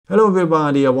Hello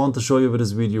everybody, I want to show you with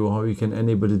this video how you can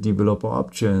enable the developer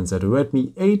options at a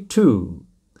Redmi A2.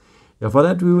 For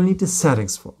that we will need the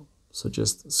settings form. So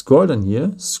just scroll down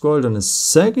here, scroll down a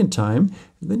second time,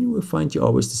 and then you will find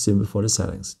always the symbol for the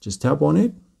settings. Just tap on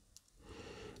it.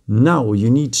 Now you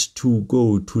need to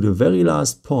go to the very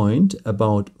last point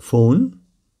about phone.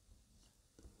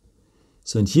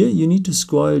 So in here you need to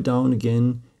scroll down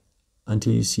again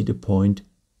until you see the point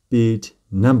build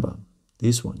number,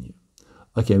 this one here.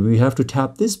 Okay, we have to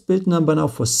tap this build number now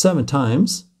for 7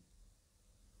 times.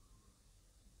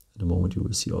 At the moment you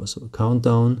will see also a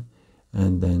countdown,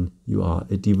 and then you are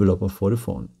a developer for the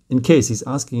phone. In case he's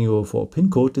asking you for a PIN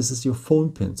code, this is your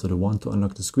phone PIN, so the one to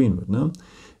unlock the screen with. Now,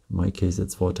 in my case,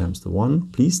 that's 4 times the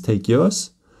 1. Please take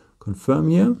yours,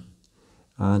 confirm here,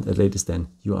 and at latest then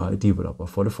you are a developer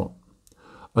for the phone.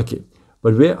 Okay,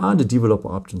 but where are the developer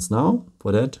options now?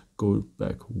 For that, go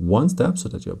back one step so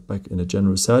that you're back in the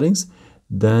general settings.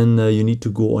 Then you need to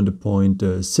go on the point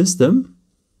system.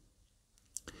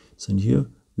 So in here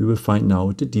we will find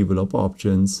now the developer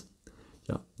options.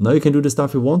 Now you can do the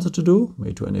stuff you wanted to do,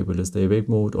 maybe to enable the stay awake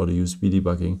mode or the USB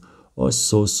debugging or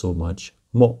so much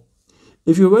more.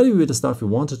 If you're ready with the stuff you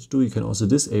wanted to do, you can also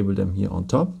disable them here on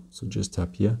top. So just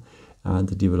tap here and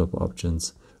the developer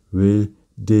options will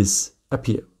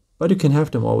disappear. But you can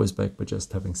have them always back by just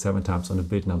tapping 7 times on the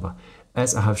build number,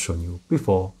 as I have shown you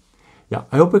before.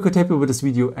 I hope I could help you with this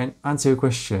video and answer your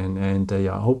question. And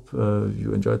I hope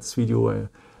you enjoyed this video.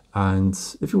 And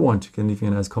if you want, you can leave me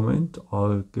a nice comment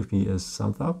or give me a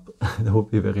thumbs up. That would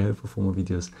be very helpful for more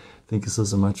videos. Thank you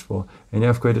so much for. And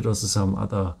I've created also some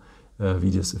other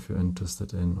videos if you're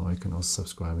interested in, or you can also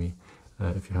subscribe me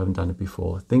if you haven't done it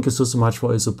before. Thank you so much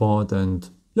for your support, and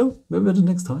maybe the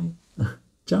next time.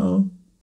 Ciao.